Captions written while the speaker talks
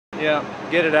Yeah,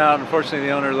 get it out. Unfortunately,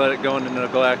 the owner let it go into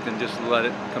neglect and just let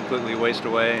it completely waste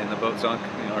away, and the boat sunk,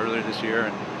 earlier this year.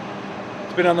 And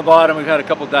it's been on the bottom. We've had a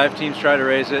couple dive teams try to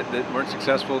raise it that weren't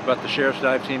successful. Brought the sheriff's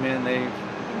dive team in. They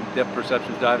Depth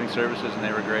Perception's diving services, and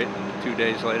they were great. And 2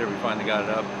 days later, we finally got it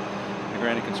up. The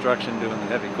Granite Construction doing the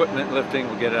heavy equipment lifting.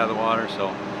 We'll get it out of the water. So,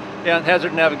 yeah,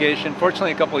 hazard navigation.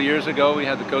 Fortunately, a couple of years ago, we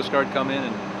had the Coast Guard come in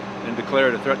and declare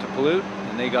it a threat to pollute,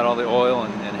 and they got all the oil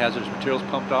and hazardous materials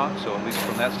pumped off. So at least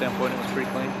from that standpoint, it was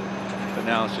pretty clean. But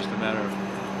now it's just a matter of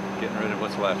getting rid of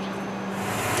what's left.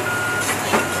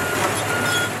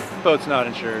 Boat's not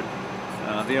insured.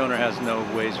 The owner has no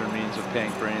ways or means of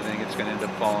paying for anything. It's going to end up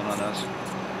falling on us,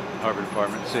 Harbor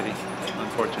Department, City,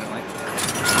 unfortunately.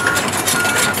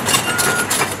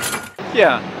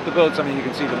 Yeah, the boat's, you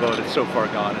can see the boat, it's so far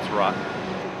gone, it's rotten.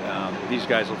 These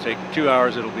guys will take 2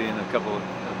 hours, it'll be in a couple of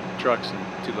trucks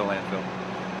and to the landfill.